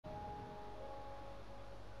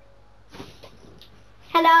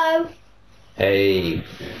Hello. Hey,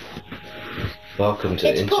 welcome to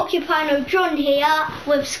It's PorcupinoJon here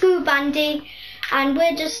with Scubandy, and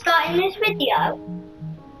we're just starting this video.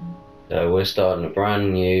 So we're starting a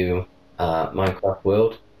brand new Minecraft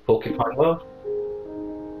world, Porcupine World.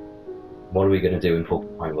 What are we going to do in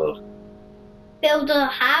Porcupine World? Build a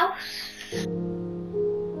house.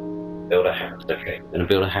 Build a house. Okay, we're going to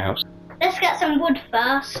build a house. Let's get some wood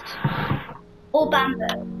first, or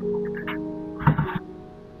bamboo.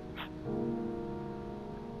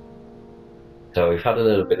 So we've had a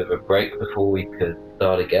little bit of a break before we could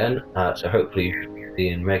start again. So hopefully you should be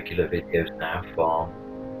seeing regular videos now from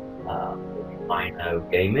Porcupine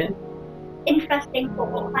Gaming. Interesting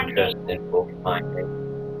Porcupine Gaming. Interesting Porcupine Gaming.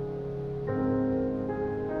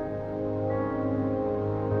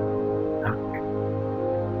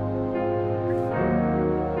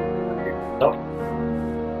 Stop.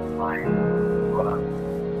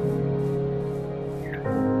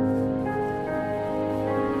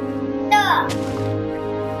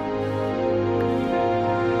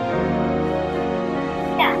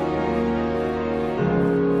 Yeah.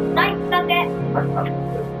 Nice bucket.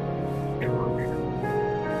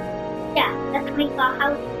 Yeah, let's make our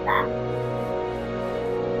house there.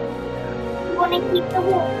 You want to keep the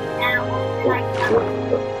water now? Like that?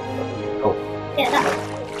 Oh. Yeah, that.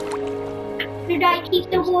 Should I keep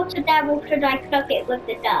the water there, or should I plug it with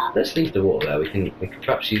the dirt? Let's leave the water there. We can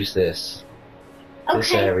perhaps use this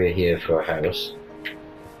area here for a house.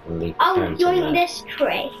 I'll join this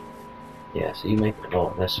tree. Yeah, so you make it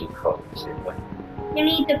all. There's some crops in there. You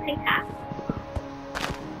need the pickaxe.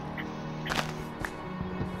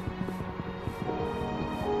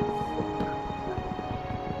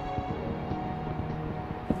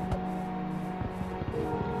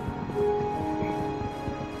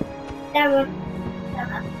 There was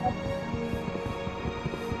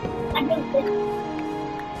I think this.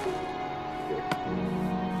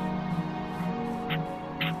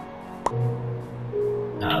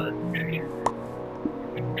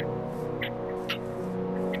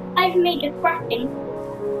 I've made a crafting.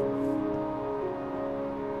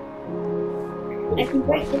 I can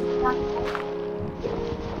break this stuff.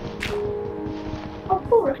 Oh,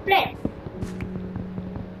 cool, a flint.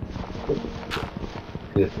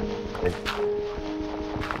 Good.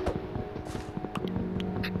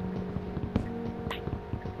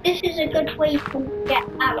 This is a good way to get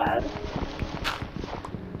arrows.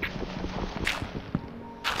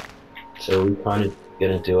 So we're kind of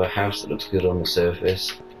going to do a house that looks good on the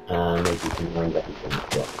surface, and maybe we can find everything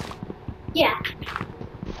as well. Yeah.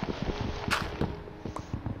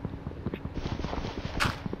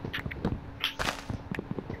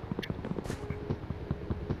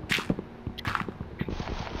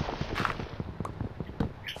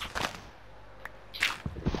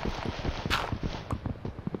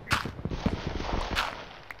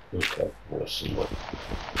 Okay, there's some wood.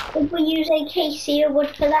 If we use acacia wood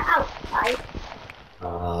for the outside,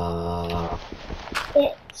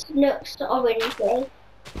 it looks orangey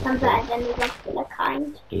and better than the regular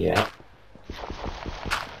kind. Yeah.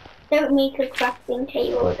 Don't make a crafting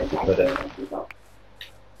table Where for did you put it?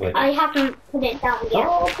 Where? I haven't put it down yet.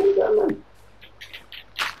 Oh, put it down then.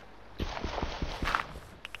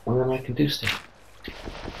 And then I can do stuff.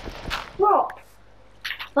 Rock!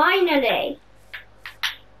 Finally!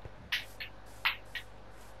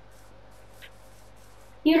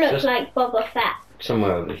 You look Just like Boba Fett.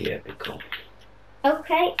 somewhere over here, be cool.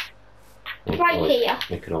 Okay, right here.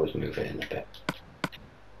 We can always move it in a bit.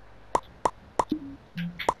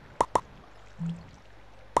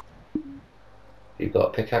 You got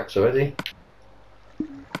a pickaxe already?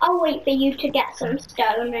 I'll wait for you to get some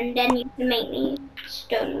stone and then you can make me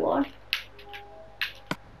stone one.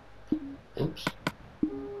 Oops.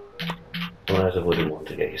 Well, there's a wooden one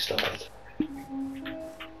to get you started.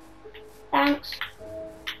 Thanks.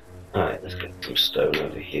 Alright, let's get some stone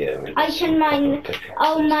over here. I can mine,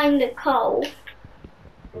 I'll mine the coal.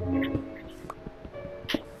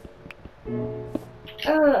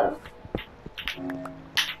 Oh.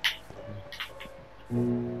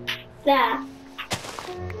 There.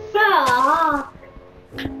 Ah.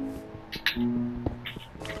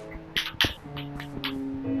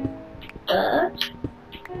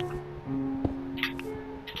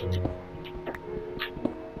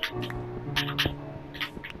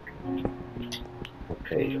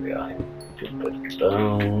 Okay, here we are. Just put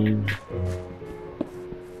stone.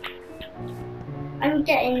 I'm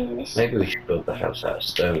getting this. Maybe we should build the house out of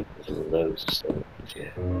stone because there's loads of stone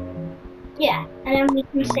here. Yeah, and then we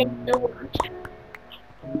can save the wood.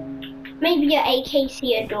 Maybe your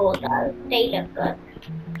acacia door though, they look good.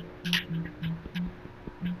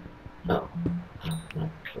 Oh, not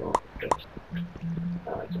sure.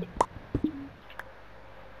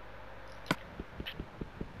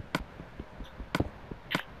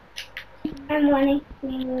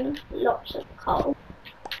 lots of coal.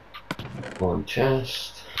 One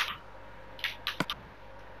chest.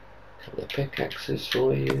 Couple of pickaxes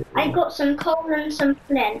for you. I got some coal and some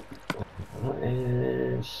flint. That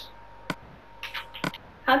is.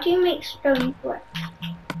 How do you make stone brick?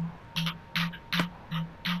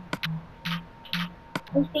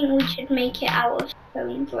 I think we should make it out of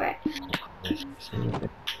stone brick.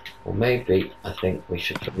 Or maybe I think we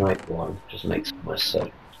should make one. Just make some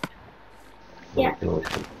myself. Yeah. We can always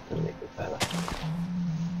make it better.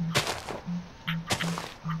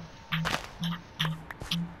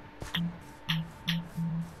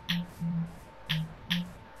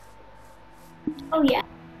 Oh yeah.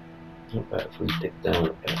 Not bad if we dig down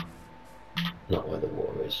a bit. Not where the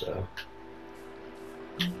water is though.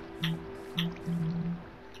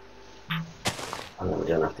 And then we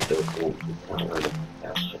don't have to build a wall down where the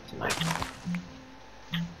house to make.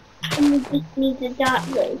 And we just need a dark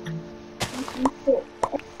blue.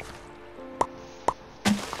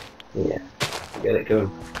 Yeah. Get it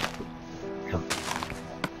going. Come.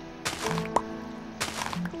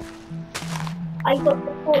 I got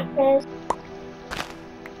the torches.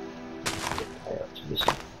 Way up to this.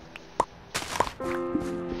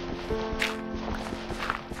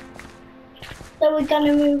 So we're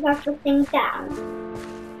gonna move everything down.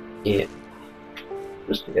 Yeah.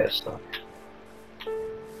 Just to get started.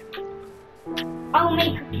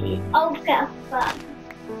 I'll get a fun.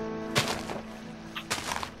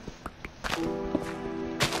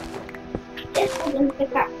 This wooden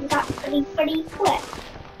pickaxe is actually pretty quick.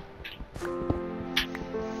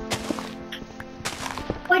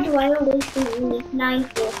 Why do I always think we need 9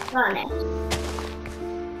 for a furnace?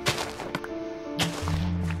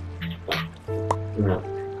 No.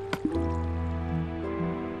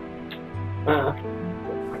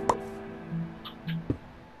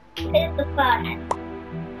 Here's the furnace.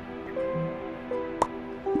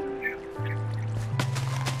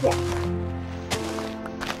 Yeah.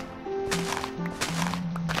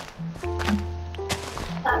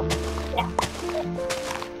 Yeah.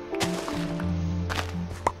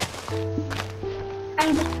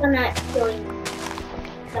 I'm just gonna join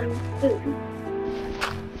some food.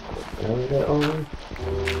 Is it on?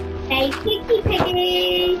 Hey,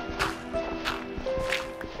 piggy!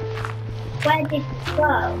 Where did you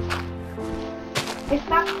go? Is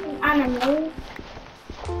that an animal?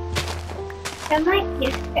 There might be a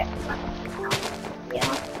strip running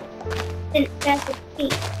here. Since there's a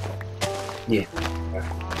sheep. Yeah.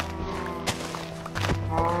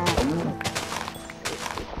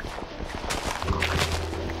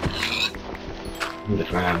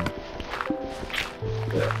 Underground.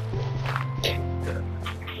 Good. Good.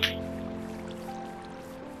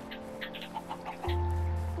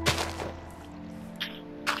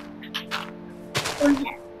 One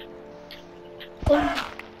here. One.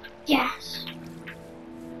 Yes.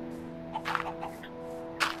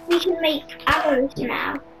 We can make arrows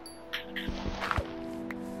now.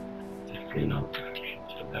 Definitely not.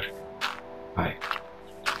 Still there. Right.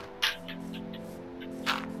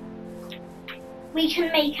 We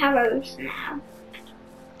can make arrows now.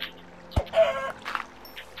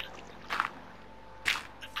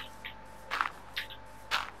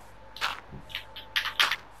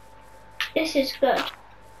 This is good.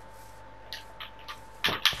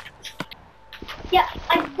 Yeah,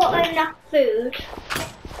 I've got enough food.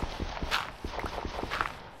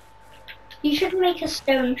 You should make a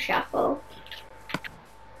stone shovel.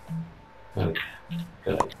 Okay.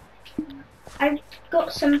 Good. I've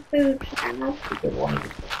got some food now. Good one.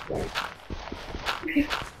 Right.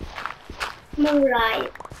 More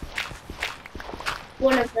like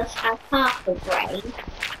one of us has half a brain.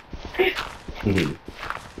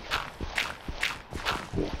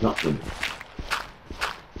 Not good.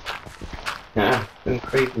 Ah, been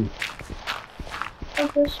crazy. I'll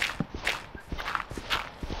just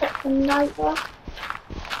put some light off.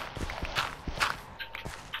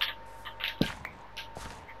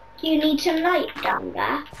 Do you need some light down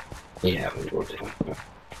there? Yeah, we will do.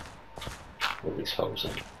 All these holes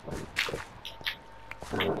in.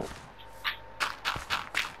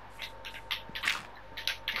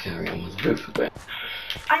 Carry on with the roof a bit.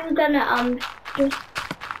 I'm gonna just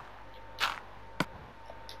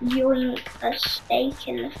yoink a steak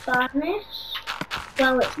in the furnace.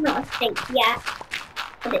 Well, it's not a steak yet,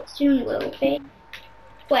 but it soon will be.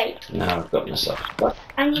 Wait, Now I've got myself. What?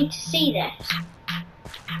 I need to see this.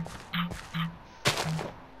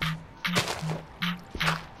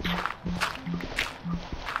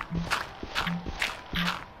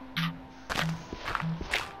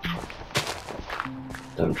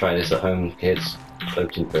 Don't try this at home, kids.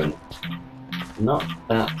 Floating burn. Not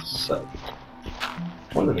that so.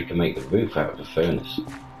 wonder if we can make the roof out of the furnace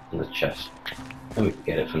and the chest. Then we can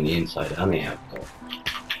get it from the inside and the outside.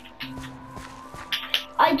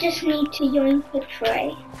 I just need to yoink a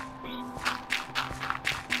tray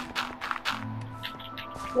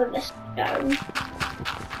with a stone,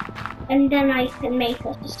 and then I can make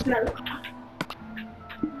us a smoker.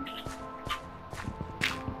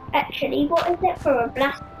 Actually, what is it for a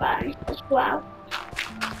blast furnace as well?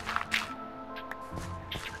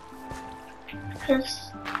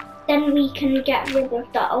 Because then we can get rid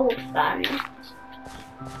of the old furnace.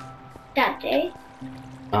 Daddy,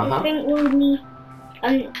 I think we'll need,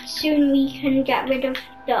 soon we can get rid of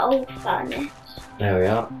the old furnace. There we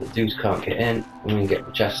are. The dudes can't get in, and we can get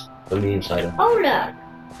the chest from the inside. Oh look!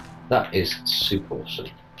 That is super awesome.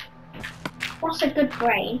 That's a good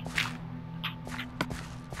brain.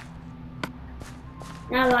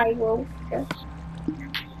 Now I will just...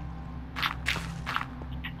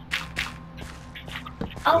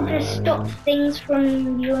 I'll just stop things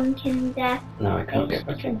from yoinking there. No, I can't get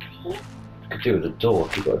back in. I could do with a door.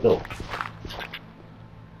 Have you got a door?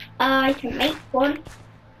 I can make one.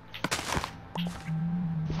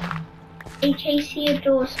 HAC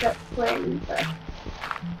doors look really good.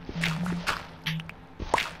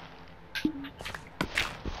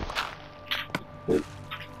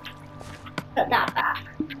 Put that back.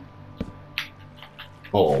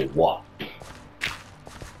 Oh, what?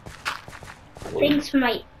 Things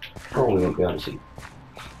might... Oh, we won't be able to see.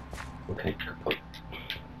 Okay, good.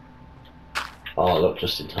 Oh, look,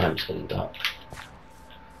 just in time, it's getting dark.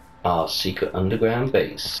 Our secret underground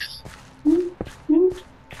base.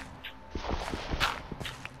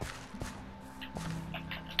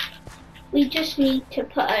 We just need to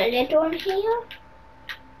put a lid on here,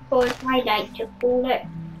 or as I like to call it,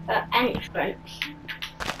 an entrance.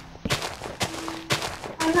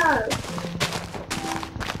 Oh no!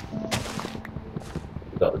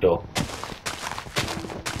 You got the door.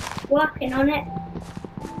 Working on it.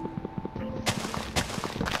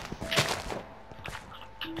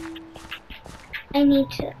 I need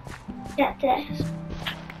to get this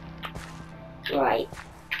right.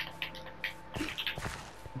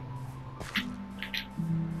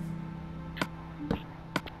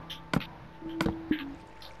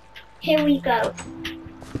 Here we go.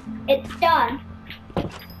 It's done.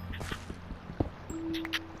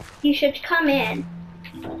 You should come in.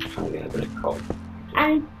 I'm trying to get a bit of cold.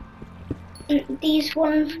 And these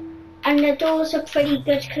ones, and the doors are pretty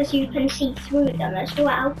good because you can see through them as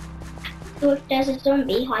well. So if there's a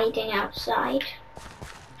zombie hiding outside.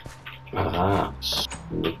 Ah,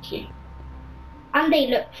 sneaky. And they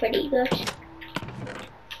look pretty good.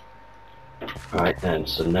 Alright then,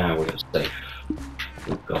 so now we're safe.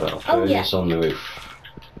 We've got our furnace on the roof.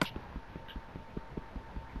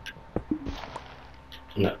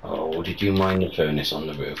 No, oh, did you mind the furnace on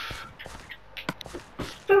the roof?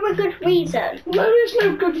 For a good reason. There is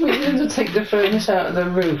no good reason to take the furnace out of the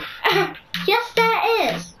roof. Yes,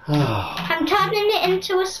 there is. I'm turning it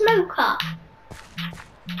into a smoker.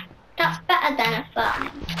 That's better than a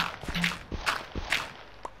furnace.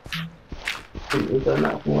 Couldn't have done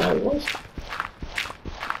that from where it was.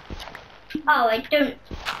 Oh, I don't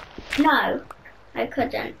know. I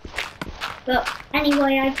couldn't. But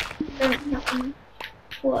anyway, I don't have any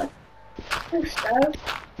wood. Also,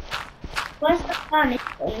 where's the furnace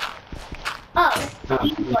thing? Oh,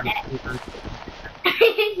 you got it.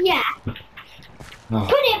 Yeah. Oh.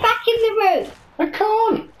 Put it back in the room. I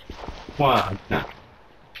can't. Wow. No.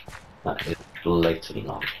 That is blatant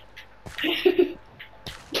lie.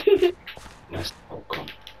 Where's the hole gone?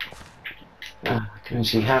 I can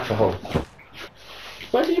see half a hole.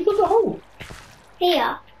 Where did you put the hole?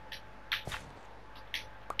 Here.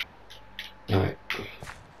 Alright.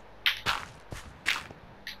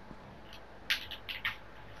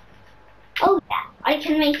 Oh yeah, I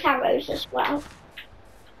can make arrows as well.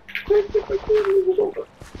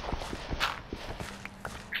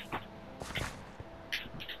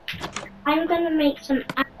 I'm gonna make some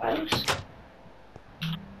arrows.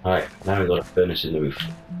 Alright, now we've got a furnace in the roof.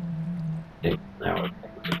 Yeah, now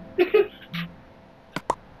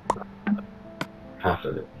half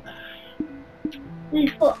of it.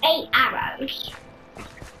 We've got 8 arrows.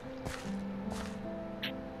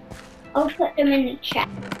 I'll put them in the chest.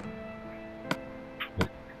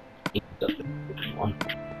 One.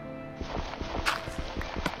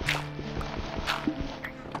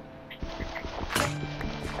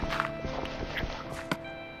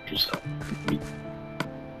 Just up.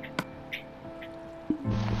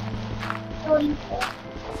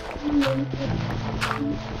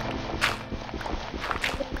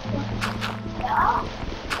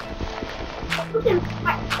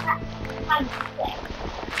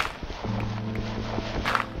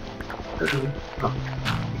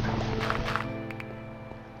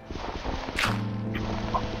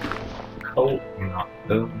 Oh, not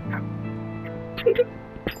oh.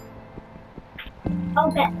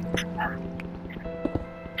 I'll bet.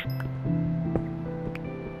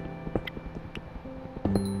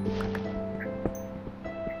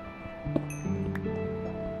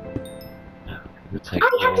 Take I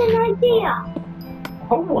had an idea.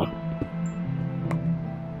 hold on.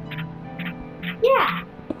 Yeah.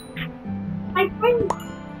 My friend.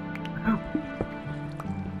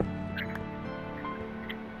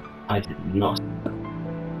 I did not.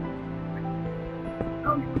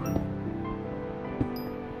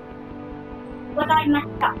 But I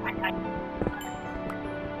messed up my life.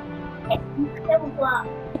 It still works.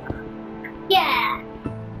 Yeah.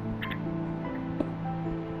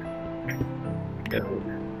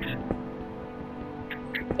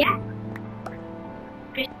 Yeah.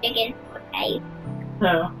 Just digging for a cave.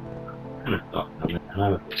 No. Kind of thought I mean, I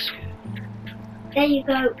was scared. There you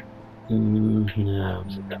go. No.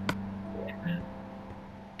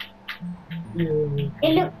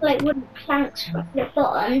 It looks like wooden planks from the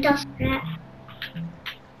bottom, doesn't it?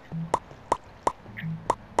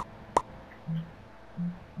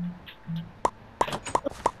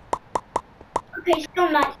 Okay, still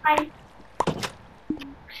night time.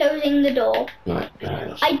 Closing the door. Right,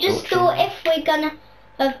 now I just thought if we're gonna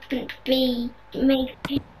be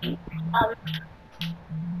making,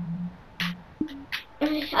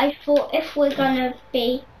 I thought if we're gonna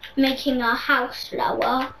be making our house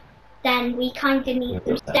lower, then we kind of need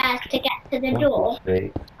some stairs to get to the door.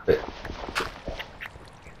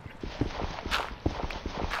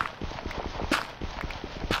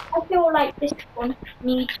 I feel like this one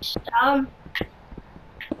needs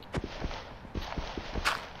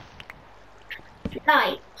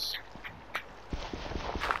lights.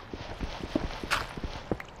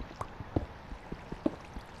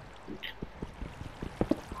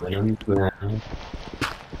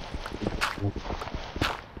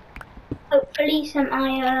 Hopefully some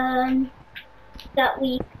iron that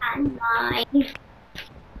we can mine.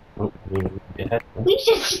 Oh, yeah. We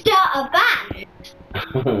should start a band.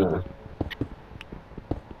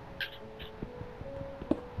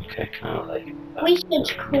 Okay, I'll let you. We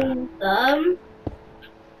should call them.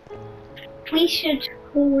 We should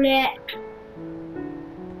call it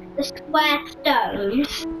the Square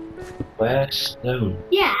Stones. Square stone.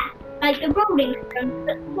 Yeah, like the Rolling Stones,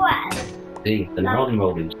 but squares. See, the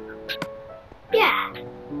non-rolling. Yeah.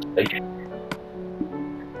 Okay.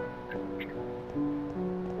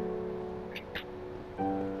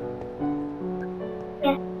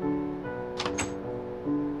 Yeah.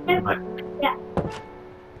 Right. Yeah.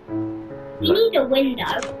 We need a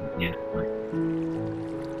window. Yeah. Right.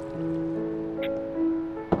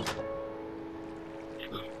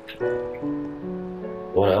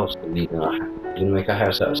 What else do we need in our house? You gonna make a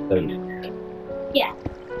house out of stone? Yeah.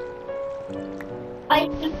 I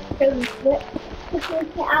think stones it. To take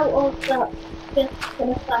it out of the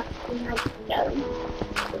first thing I stone.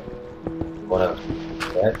 What else?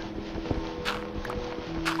 Red?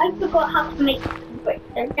 I forgot how to make some bricks,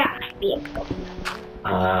 so that should be a problem.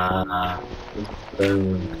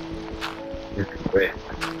 Stone. Brick.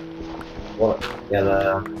 What?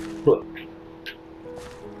 Yellow. Look.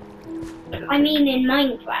 I mean in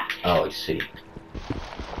Minecraft. Oh, I see.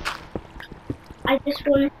 I just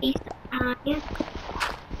want to see some iron.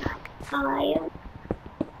 Iron.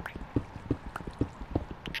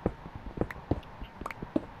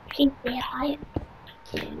 Please be iron.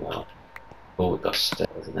 Well, oh, we've got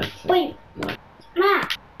stairs and everything. Wait, No.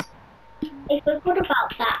 Matt. I forgot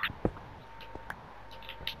about that.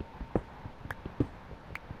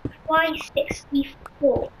 Why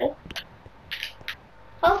 64?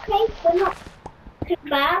 Okay, we're not too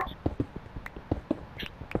bad.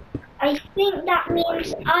 I think that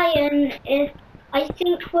means iron is. I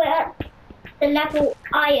think we're at the level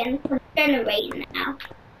iron for generating now.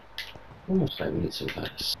 Almost like we need some kind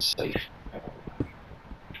of safe.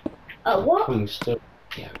 Oh, what? Can we still?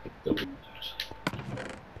 Yeah, we can still do that.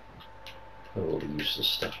 Put all the useless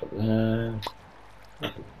stuff up there.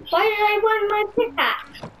 Why did I want my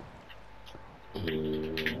pickaxe?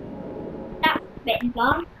 That's a bit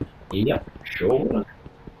long. Yep, sure.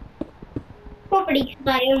 Probably because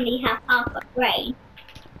I only have half a brain.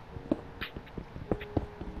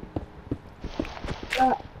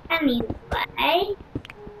 But anyway.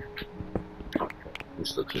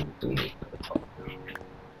 It's looking neat at the top.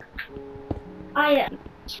 Iron.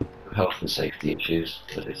 Health and safety issues,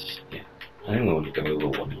 but it's, yeah. I only want to go over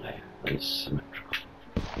one layer. It's symmetrical.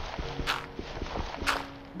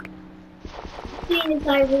 Seeing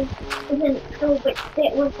because wasn't sure which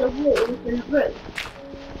bit was the walls and the roof.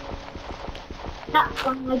 That's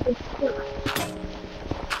why I did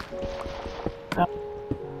that.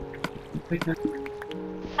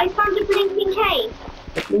 I found a blinking cave.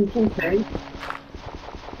 A blinking cave?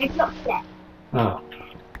 I dropped it. Oh.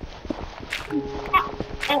 That's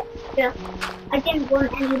extra. I didn't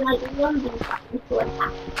want any like zombies to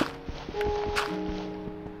attack.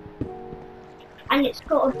 And it's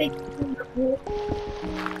got a big pool of water.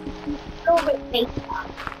 Store it later.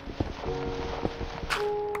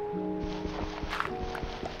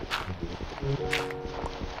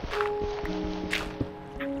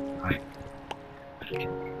 Right.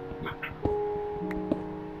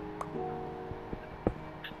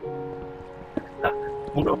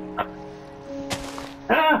 Hold on.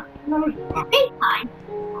 Ah! No. Big time.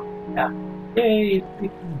 Yeah. Yay!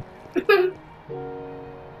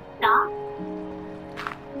 Stop.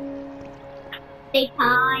 Big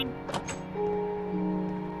time.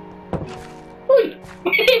 Oi!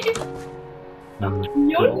 Don't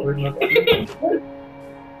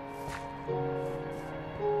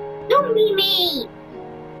be me!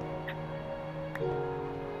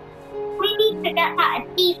 We need to get that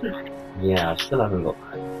achievement. Yeah, I still haven't got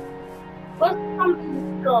that. What's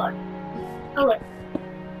something good? Oh, wait.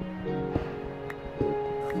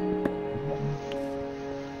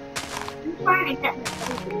 I'm trying to get this.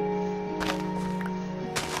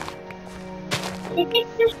 Is it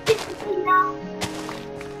just disappear now?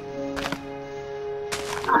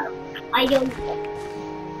 Oh, I don't know.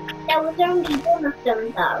 There was only one of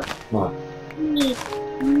them though. What? We need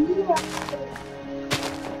more.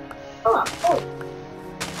 Oh, oh.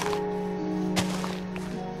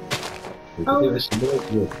 We can give us a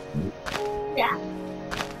little bit. Yeah.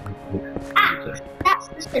 Ah, that's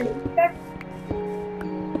the solution.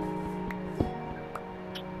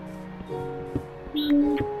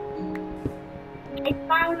 I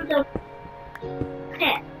found a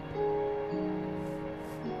pit.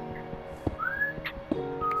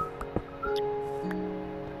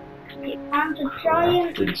 I found a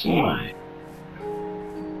giant pit. Inside.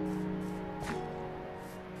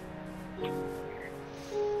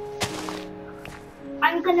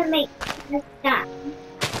 I'm gonna make this down.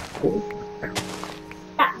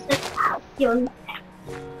 That's the cow. You're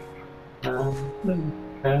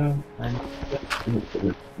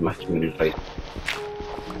Smashing in his face.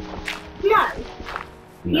 No,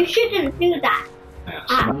 you shouldn't do that. Yeah,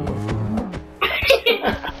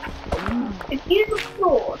 If you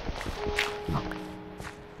sword,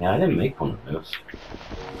 yeah, I didn't make one of those.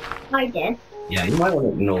 I did. Yeah, you might want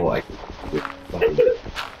to ignore what I did.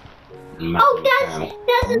 Oh, there's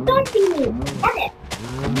a zombie. Get it.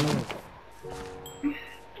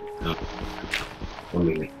 No. One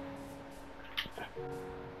minute.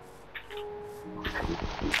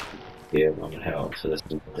 Yeah, one hell. So there's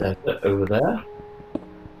some desert over there.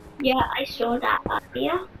 Yeah, I saw that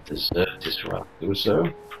earlier. Desert is right. So.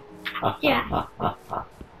 Yeah.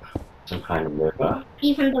 Some kind of river.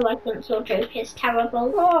 Even though I think your joke is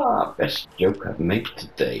terrible. Ah, best joke I've made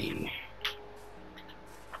today.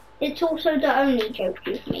 It's also the only joke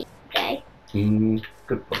you've made today.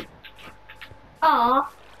 Good point.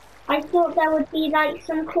 Ah, I thought there would be like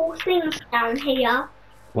some cool things down here.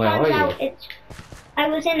 Where Turns are out you? I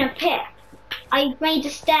was in a pit. I made a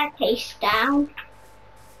staircase down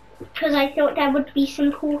because I thought there would be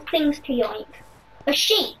some cool things to yoink. A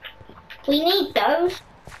sheep. We need those.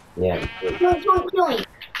 Yeah. Yoink, yoink, yoink.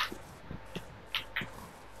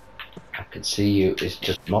 I could see you. It's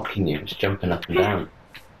just mocking you. It's jumping up and down.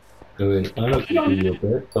 Going, I don't think you're your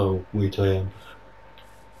bed. Oh, wait, I am.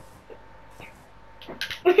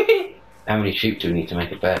 How many sheep do we need to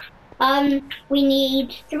make a bed? We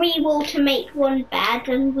need 3 wool to make 1 bed,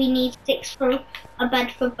 and we need 6 for a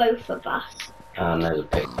bed for both of us. And there's a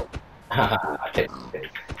pig. Haha, I take the pig.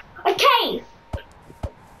 A cave!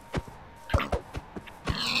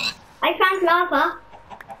 I found lava.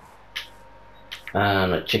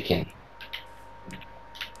 And a chicken.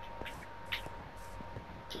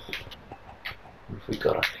 What have we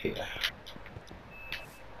got up here?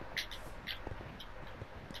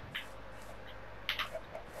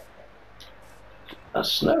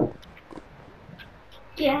 That's snow.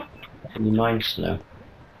 Yeah. Can you mine snow?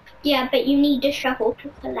 Yeah, but you need a shovel to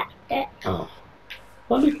collect it. Oh.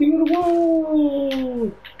 I'm the king of the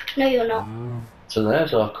world! No, you're not. So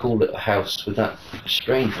there's our cool little house with that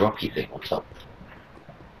strange rocky thing on top.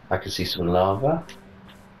 I can see some lava.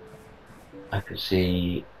 I can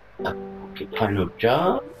see a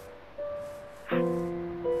PorcupinoJon.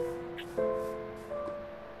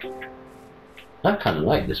 I kind of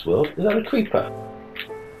like this world. Is that a creeper?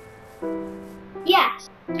 Yeah.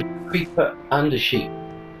 creeper and a sheep.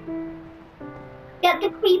 Get the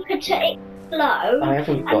creeper to explode I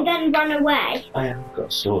haven't got. and then run away. I haven't got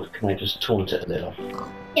a sword. Can I just taunt it a little?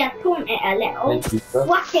 Yeah, taunt it a little. Thank you, sir.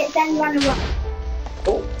 Whack it, then run away.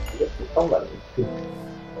 Oh, that was good.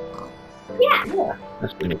 Yeah. Yeah,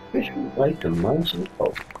 that's been efficient way to mine some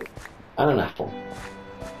coal. And an apple.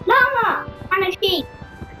 Llama and a sheep.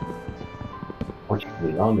 What do you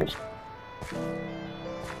mean, llamas?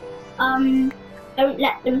 Don't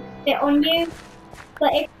let them spit on you.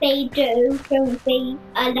 But if they do, don't be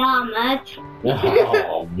alarmed.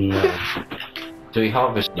 Oh no. Do we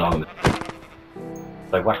harvest llamas?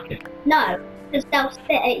 They whack it? No, because they'll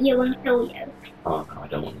spit at you and kill you. Oh no, I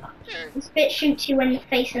don't want that. The spit shoots you in the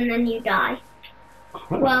face and then you die.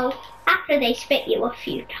 Well, after they spit you a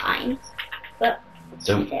few times. But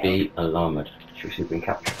Don't still. be alarmed. Should we see if we can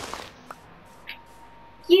capture?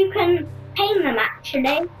 You can tame them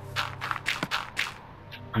actually.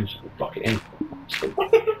 I'm just gonna block it in.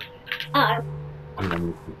 Oh, And then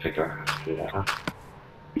we can figure out how to do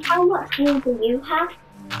that. how much wool do you have?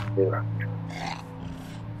 0.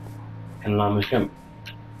 Can llamas jump?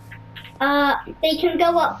 They can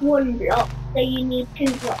go up 1 block, so you need 2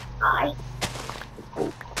 blocks high. Cool.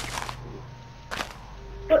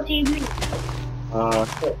 What do you mean?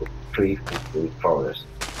 Tree from the forest,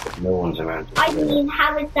 but no one's around. To I do it. mean,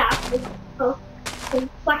 how is that a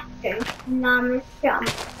question? Llamas jump.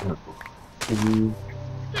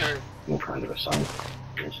 More kind of a sign.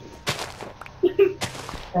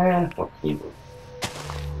 Fuck you.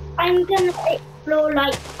 I'm gonna explore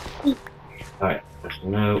like Alright, there's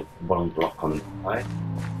no 1 block on the side.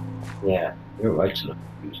 Yeah, you're right to look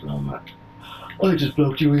at use llama. I just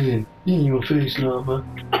blocked you in your face, llama.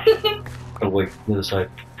 Oh wait, the other side.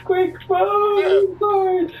 Quick,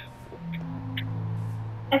 run!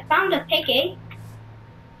 I found a piggy.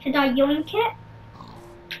 Should I yoink it?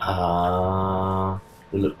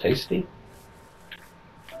 They look tasty.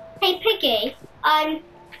 Hey piggy, I'm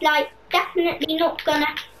like definitely not gonna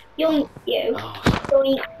yoink you. Oh,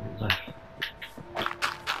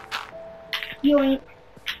 Yoink, yoink,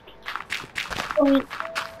 yoink.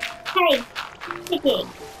 Hey, piggy.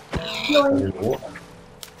 Yoink. water.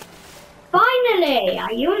 Finally, I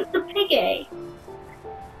yoinked the piggy.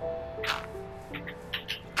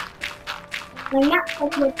 My map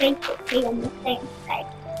says we're basically on the same page.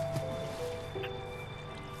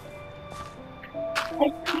 I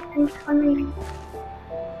think I'm coming.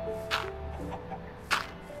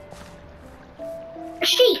 A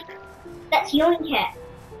sheep! Let's yoink it.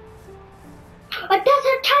 A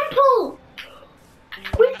desert temple!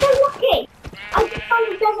 We're so lucky! I just found a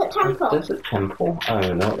desert temple. Desert temple? I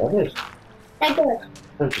don't know what that is. They're good.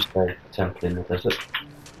 Don't just say a temple in the desert.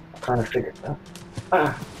 I kind of figured that.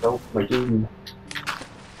 Oh, my doom.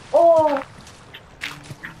 Oh,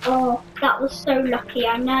 that was so lucky.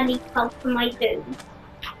 I nearly fell to my doom.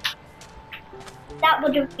 That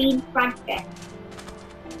would have been tragic.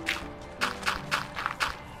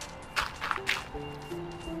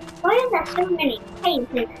 Why are there so many caves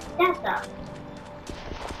in the desert?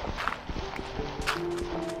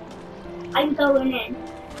 I'm going in.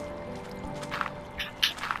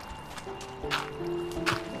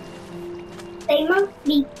 They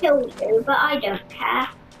mostly kill you, but I don't care.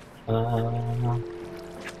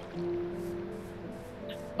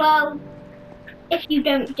 Well, if you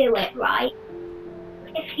don't do it right,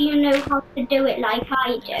 if you know how to do it like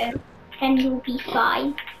I do, then you'll be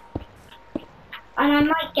fine. And I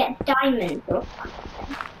might get diamonds or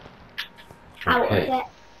something out of Okay. it.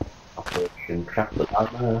 Operation Trap the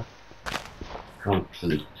Llama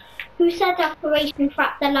complete. Who said Operation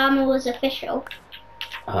Trap the Llama was official?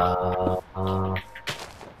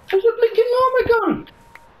 Where's the blinking llama gone?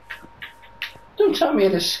 Don't tell me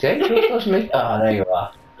it escaped. It was me. Ah, there you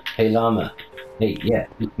are. Hey, llama. Hey, yeah,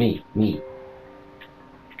 me.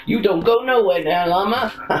 You don't go nowhere now,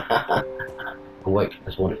 llama. Oh, wait,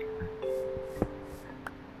 there's one.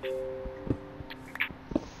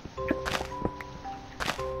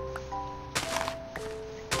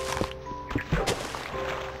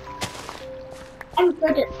 I'm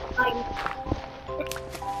good at flying.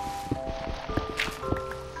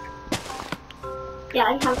 Yeah,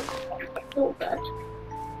 I have it's all good.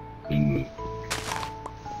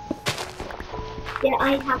 Yeah,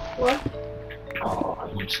 I have one. Oh, I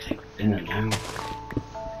want to take dinner now.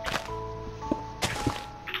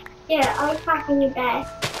 Yeah, I have in your bed.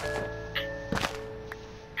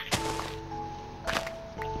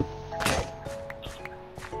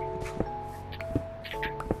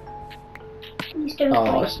 Please don't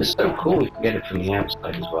Oh, break this is so cool. We can get it from the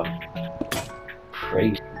outside as well.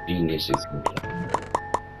 Crazy geniuses.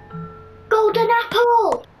 Golden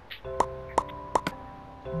apple!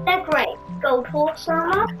 They're great. Gold horse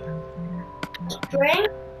armor, string,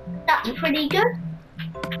 that's pretty good.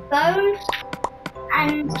 Bones,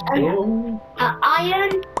 and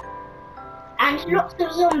iron, and lots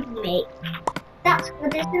of zombie meat. That's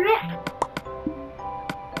good, isn't it?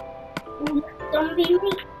 Zombie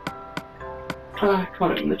meat. I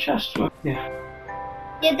got it in the chest, yeah.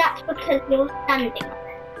 Yeah, that's because you're standing on it.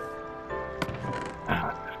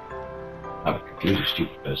 I'm a computer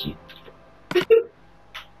stupid person.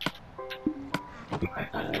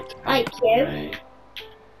 Like you.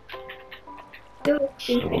 You're a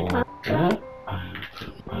stupid person. I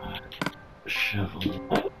put my shovel.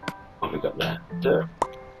 What we got there? Dirt.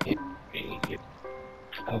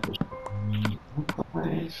 Pebbles.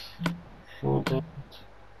 Nice. Four dirt.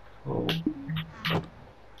 Cool.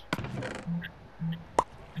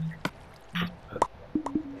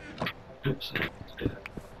 Oops, let's do that.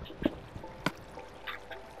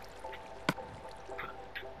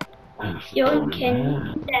 You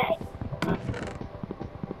can stay.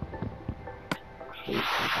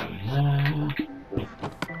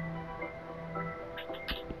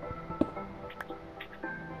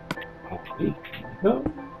 Go.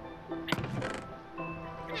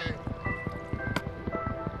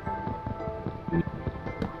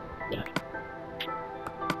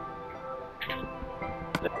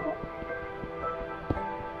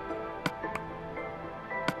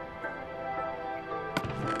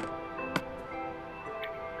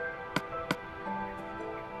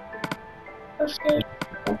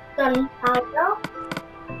 Gunpowder.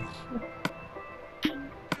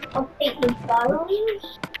 I'll take the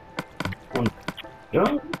bones.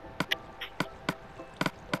 Go.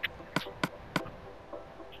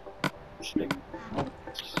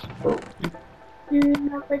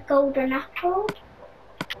 Another golden apple.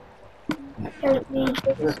 Don't need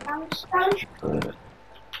this sandstone.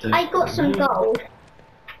 I got some gold.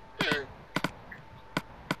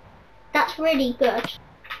 That's really good.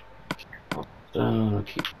 I'll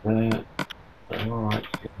keep that. Alright,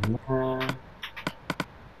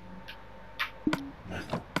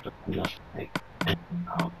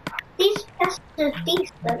 These chests are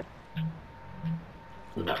decent.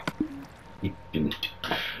 no, you didn't.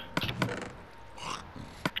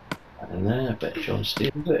 And there, I bet John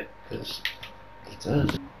steals it, because he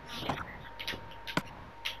does.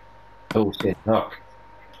 Oh, it's getting dark.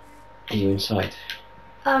 Are you inside?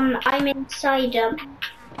 I'm inside a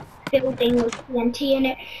building with TNT in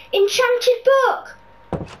it. Enchanted book!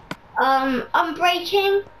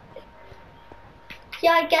 Unbreaking.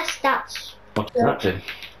 Yeah, I guess that's What's that do?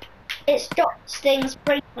 it stops things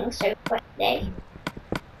breaking so quickly.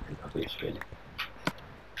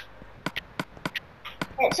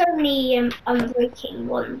 It's only unbreaking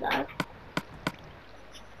 1 though.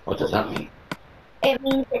 What does that mean? It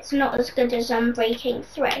means it's not as good as unbreaking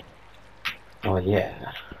 3. Oh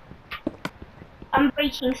yeah.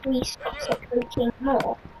 Unbreaking 3 stops it breaking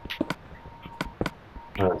more.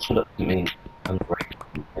 No, it's what it means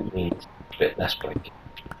unbreaking. It means a bit less breaking.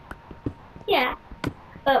 Yeah,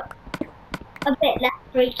 but a bit less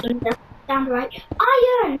breaking doesn't sound right.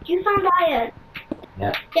 Iron! You found iron!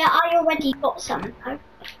 Yeah. Yeah, I already got some though.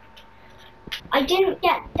 I didn't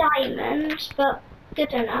get diamonds, but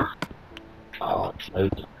good enough. Oh, it's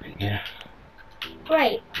loads of it, yeah.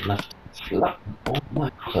 Great. Enough to slap all my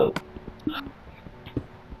clothes.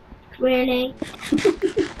 Really?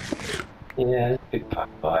 Yeah, it's a big pack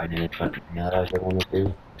buying in front of me, that I don't want to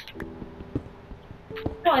do.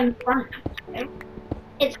 Not in front of you.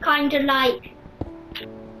 It's kind of like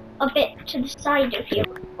a bit to the side of you as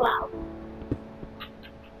well.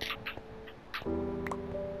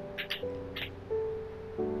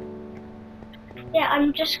 Yeah,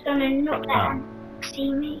 I'm just gonna not let them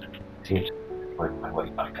see me. Seems to work my way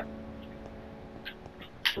back up.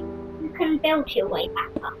 You can build your way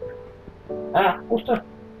back up. Ah, what's that?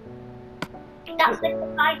 That's the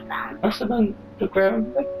thing I found. That's the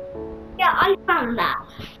ground thing? Yeah, I found that.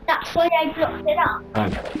 That's why I blocked it up.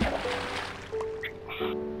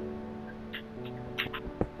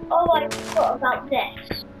 Oh, I forgot about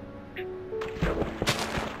this.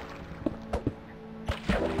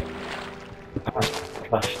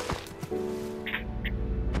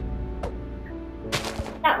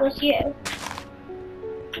 That was you.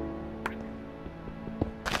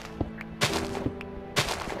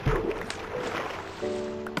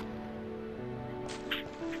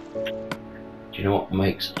 Do you know what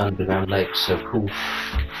makes underground lakes so cool?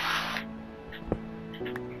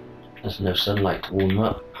 There's no sunlight to warm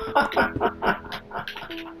up.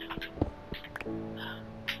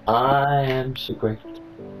 I am so grateful.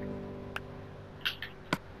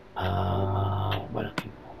 What are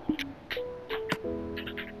people?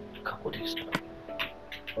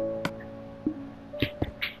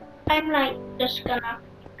 I'm like just gonna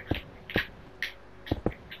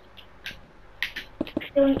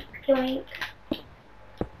doink doink.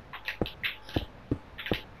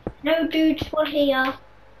 No dudes were here.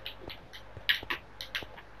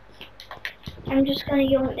 I'm just gonna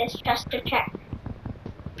yoink this just to check.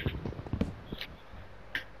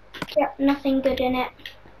 Yep, nothing good in it.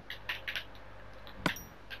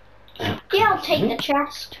 Yeah, I'll take the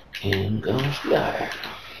chest. In goes the iron.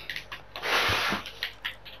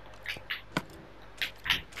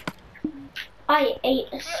 I ate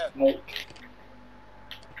a steak.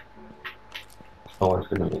 Oh, I was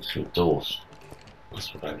going to make some doors.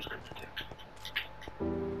 That's what I was going to do.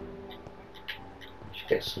 Should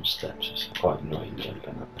get some steps. It's quite annoying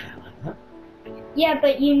jumping up there like that. Yeah,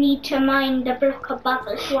 but you need to mine the block above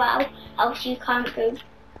as well, else you can't go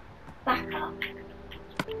back up.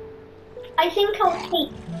 I think I'll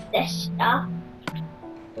take this stuff.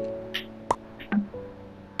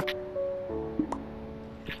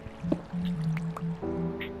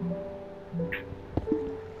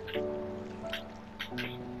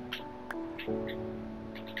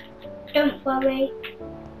 Don't worry,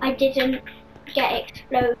 I didn't get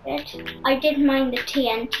exploded. I did mine the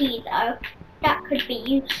TNT though. That could be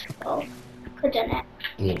useful, couldn't it?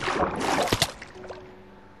 Yeah.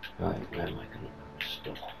 Right, where am I going to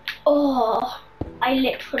stop? Oh, I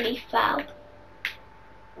literally fell.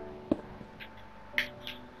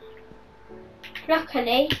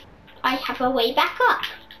 Luckily, I have a way back up.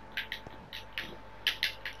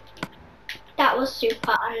 That was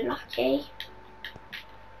super unlucky.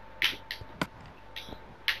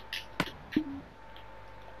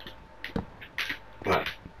 Right.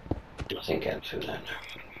 I think getting through that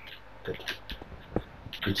now. Good.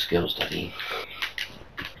 Good skills, Daddy.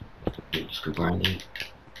 Scubandy.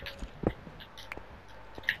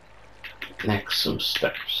 Next, some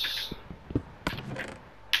steps.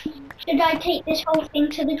 Should I take this whole thing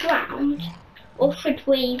to the ground? Or should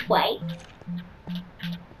we wait?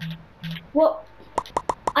 What?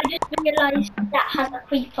 I just realised that has a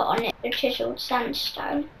creeper on it, the chiseled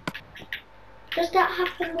sandstone. Does that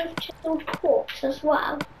happen with chiseled quartz as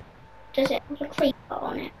well? Does it have a creeper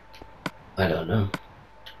on it? I don't know.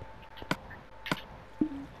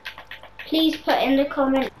 Please put in the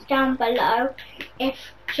comments down below if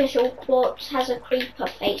chiseled quartz has a creeper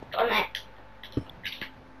face on it.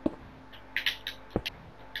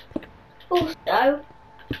 Also,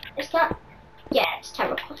 is that... yeah, it's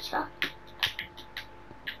terracotta.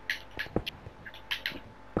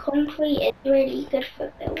 Concrete is really good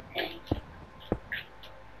for building.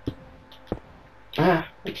 Ah,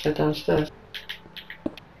 let's head downstairs.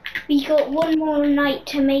 We got one more night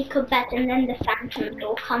to make a bed and then the phantoms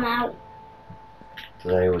will come out. Do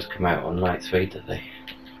they always come out on night 3, do they?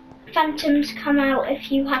 Phantoms come out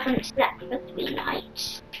if you haven't slept for 3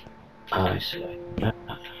 nights. Oh, I see.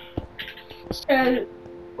 So,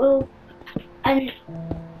 well, and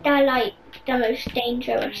they're like the most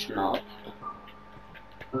dangerous mob.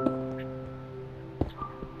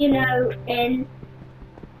 You know, in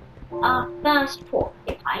our first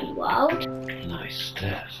Porcupine World, Nice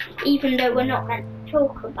stairs. even though we're not meant to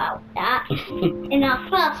talk about that, in our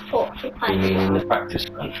first Porcupine In World, the practice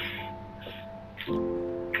run.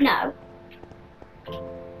 no.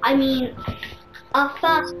 I mean, our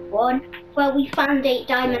first one, where we found 8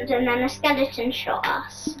 diamonds and then a skeleton shot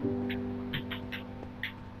us.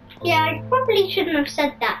 Yeah, I probably shouldn't have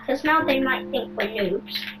said that, because now they might think we're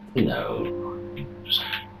noobs. No.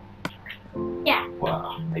 Yeah.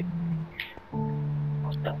 Wow.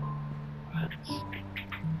 What's that?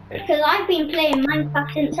 Because I've been playing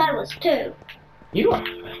Minecraft since I was 2. You are.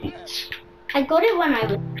 I got it when I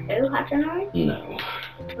was 2, hadn't I? No.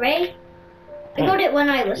 3? I got it when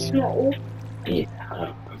I was small. Yeah.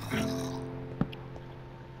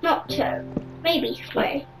 Not 2. Maybe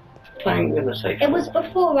 3. I'm gonna say. It was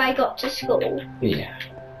before I got to school. Yeah.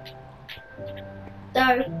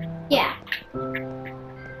 So, yeah.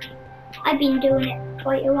 I've been doing it for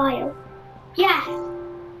quite a while. Yes!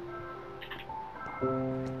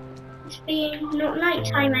 It's being not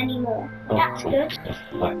nighttime anymore. That's good.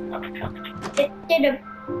 It did a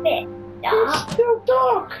bit dark. It's still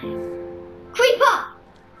dark. Creeper!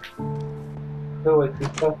 Go away,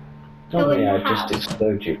 Creeper. Go Normally in the I'd just house.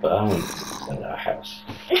 explode you, but I won't explode our house.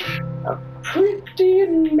 Pretty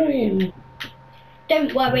annoying.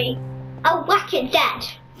 Don't worry. I'll whack it dead,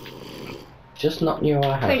 Just not near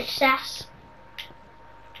our house. princess.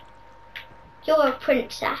 You're a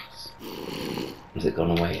princess. Has it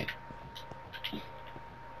gone away yet?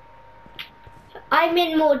 I'm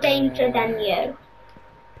in more danger than you.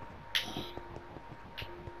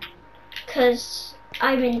 Because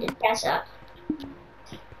I'm in the desert.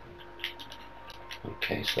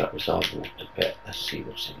 Okay, so that was our water bit. Let's see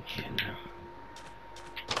what's in here now.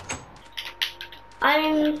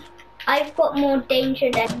 I've got more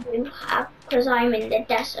danger than you have because I'm in the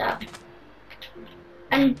desert.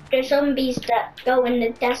 And the zombies that go in the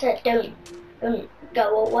desert don't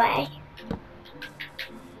go away.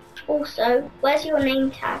 Also, where's your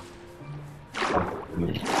name tag?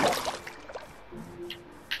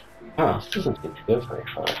 Oh, this doesn't seem to go very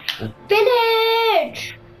far actually.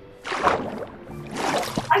 Village!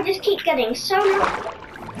 I just keep getting so lucky.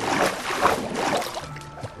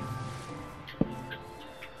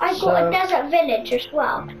 I got a desert village as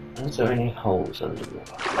well. Are there any holes under the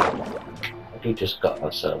water? We just got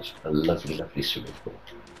ourselves a lovely, lovely swimming pool.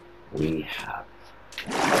 We have.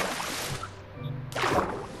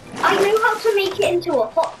 I know how to make it into a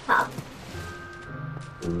hot tub.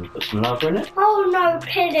 Put some lava in it? Oh no,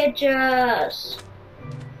 pillagers!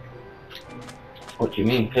 What do you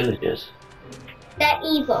mean, pillagers? They're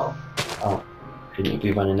evil. Oh, shouldn't you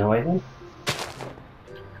be running away then?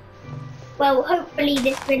 Well, hopefully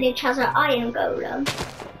this village has an iron golem.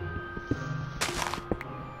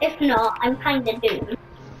 If not, I'm kinda doomed.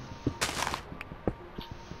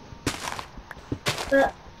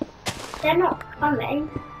 But they're not coming.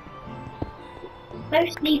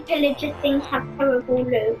 Mostly pillager things have terrible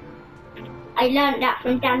loot. I learned that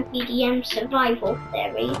from Dan PDM's survival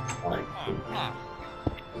theory.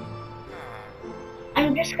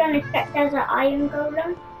 I'm just gonna check there's an iron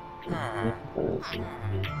golem.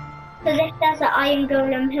 Because if there's an iron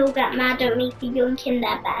golem, he'll get mad at me for yoinking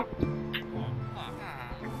their bed.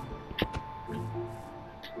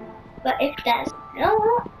 But if there's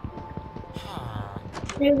not,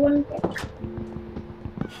 no wonder.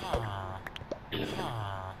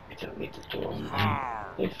 We don't need the door on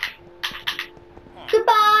there.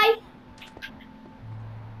 Goodbye!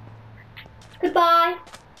 Goodbye.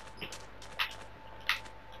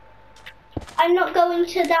 I'm not going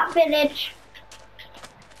to that village.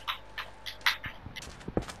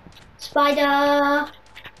 Spider!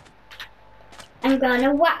 I'm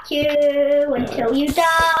gonna whack you until you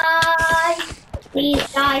die! Please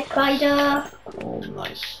die, spider! Oh,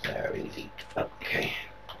 nice there, indeed. Okay.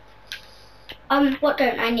 What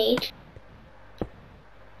don't I need?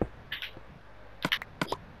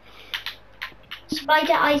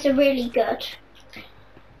 Spider eyes are really good.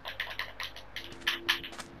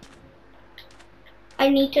 I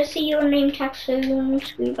need to see your name tag soon,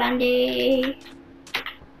 Scubandy.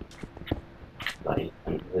 Like,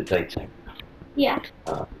 under the daytime. Yeah.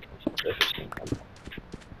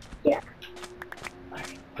 Yeah.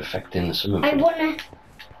 Perfecting the swimming pool.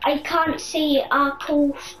 I can't see our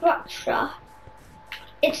cool structure.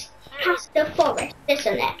 It's past the forest,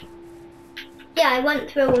 isn't it? Yeah, I went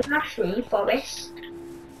through a mushroom forest.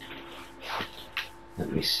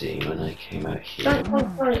 Let me see when I came out here.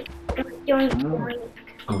 Doink.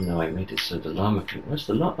 Oh no, I made it so the llama can. Where's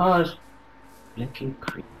the llama? Oh, it's blinking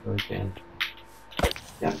creeper again.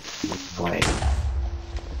 Yep, wait.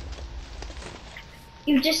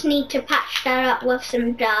 You just need to patch that up with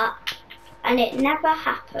some dirt, and it never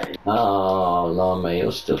happened. Oh, llama,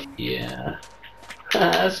 you're still here.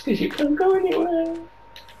 That's because you couldn't go anywhere.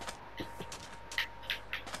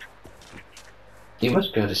 You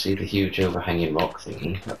must be able to see the huge overhanging rock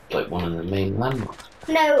thingy. That's like one of the main landmarks.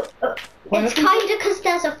 No, it's kind of because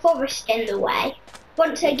there's a forest in the way.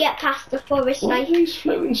 Once I get past the forest, What are these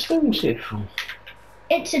floating stones here for?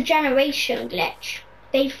 It's a generation glitch.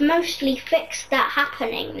 They've mostly fixed that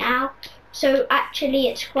happening now, so actually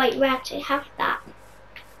it's quite rare to have that.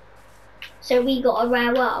 So we got a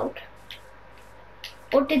rare world.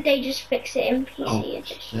 Or did they just fix it in PC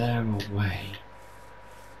edition? Is there a way?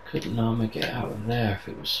 Could llama get out of there if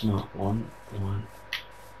it was smart? One.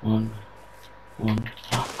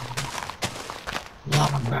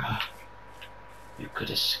 Llama! You could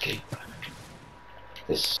escape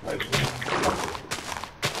this slowly.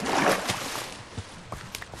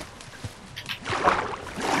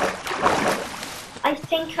 I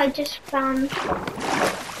think I just found...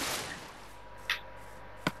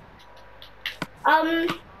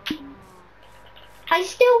 I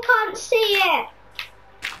still can't see it!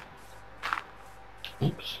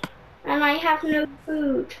 Oops. And I have no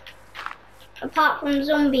food. Apart from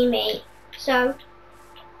zombie meat. So,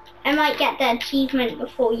 I might get the achievement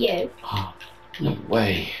before you. Oh, no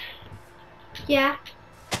way. Yeah.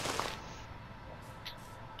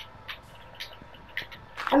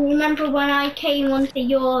 And remember when I came onto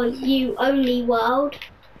your you only world,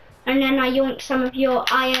 and then I yoinked some of your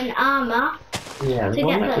iron armor Yeah, to the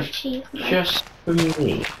one get that the was achievement. just for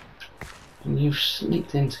me. And you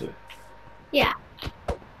sneaked into it. Yeah.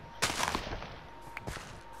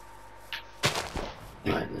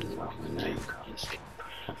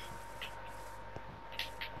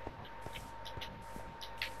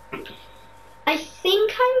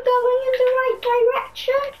 think I'm going in the right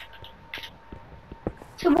direction.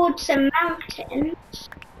 Towards some mountains.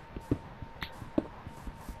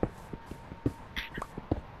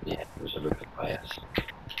 Yeah, there's a river by us.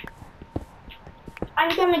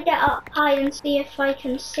 I'm gonna get up high and see if I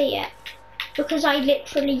can see it. Because I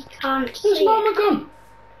literally can't see Where's Llama it. gone?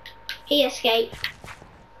 He escaped.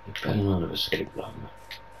 You better not have escaped, Llama.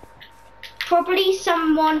 Probably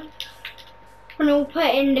someone will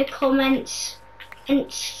put in the comments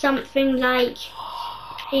and something like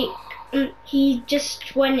he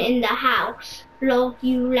just went in the house. Lol,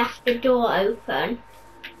 you left the door open.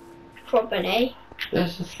 Probably.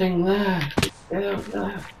 There's a thing there. Get out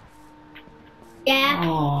there. Yeah,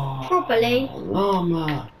 Oh, probably.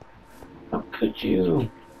 Llama. How could you?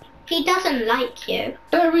 He doesn't like you.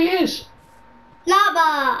 There he is.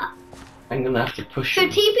 Lava! I'm gonna have to push him.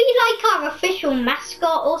 Should he be like our official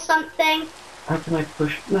mascot or something? How can I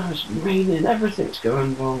push? No, it's raining. Everything's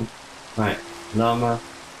going wrong. Right, Llama.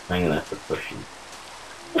 I'm gonna have to push him.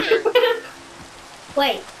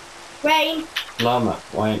 Wait, rain. Llama,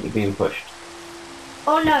 why aren't you being pushed?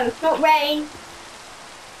 Oh no, not rain.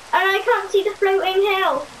 And I can't see the floating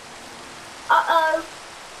hill. Uh-oh.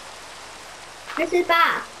 This is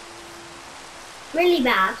bad. Really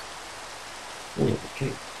bad. Yeah,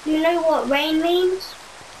 okay. Do you know what rain means?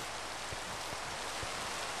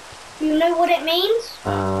 Do you know what it means?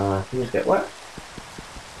 Things get wet.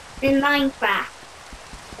 In Minecraft.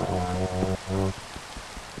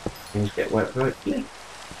 Things get wet very quickly.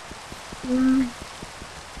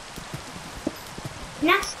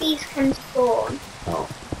 Nasties can spawn. Oh.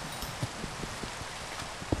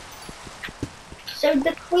 So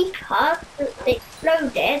the creeper that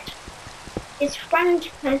exploded, his friend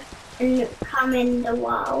can come in the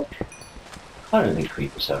world. I don't think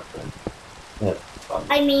creepers have friends. They're fun.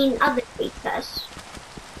 I mean other creepers.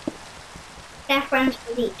 They're friends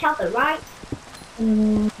with each other, right? I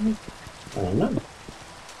don't know.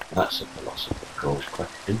 That's a philosophical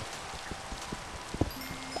question.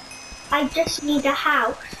 I just need a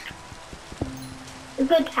house. A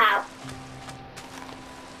good house.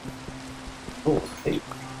 Oh, hey.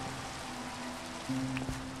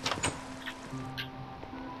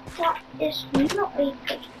 That is not a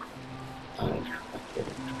good I get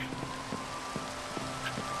it.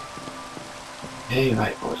 Hey,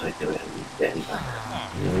 right, what was I doing? Getting back.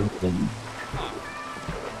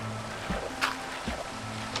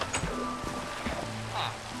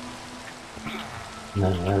 No, I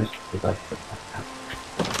put that out.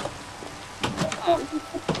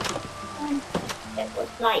 It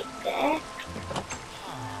was like this.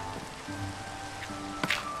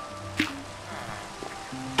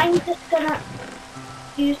 I'm just gonna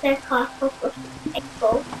use their castle for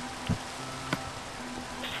expo.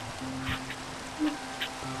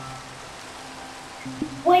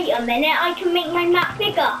 Wait a minute, I can make my map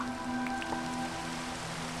bigger.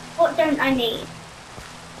 What don't I need?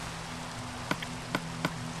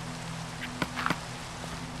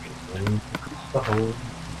 The hole.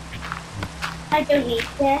 I don't need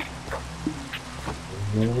this.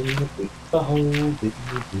 The hole.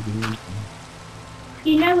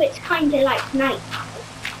 You know it's kinda like night time.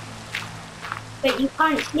 But you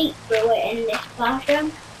can't sleep through it in this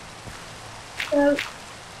version. So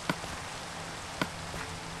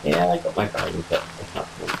Yeah, I got my guidance, but it's not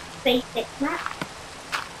cool. basic map.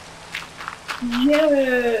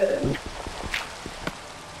 Yeah.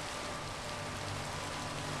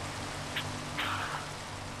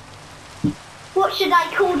 What should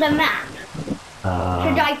I call the map?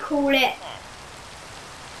 Should I call it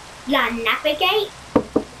La Navigate?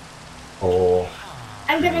 Or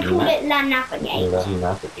I'm gonna call it La Navigate.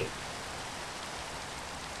 Navigate.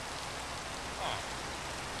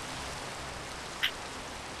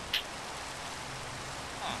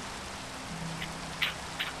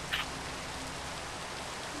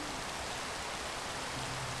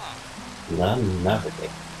 Navigate.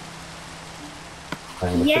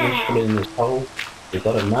 And we're finished filling this hole. We've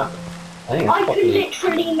got a map. I think I could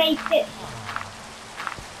literally make it.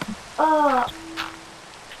 Oh,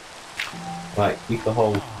 right, keep the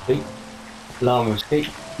hole complete. Llama escape.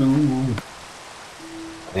 Ooh.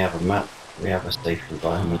 We have a map. We have a safe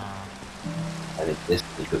environment. I think this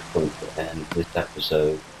is a good point to end this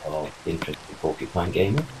episode of Interesting Porcupine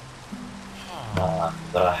Gamer.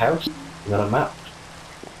 We've got a house. We've got a map.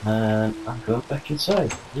 And I'm going back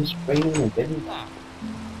inside. It's raining again.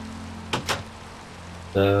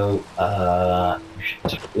 So, you should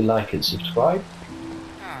definitely like and subscribe.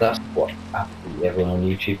 That's what absolutely everyone on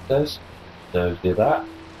YouTube does. So do that.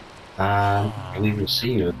 And we will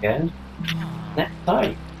see you again next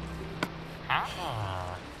time.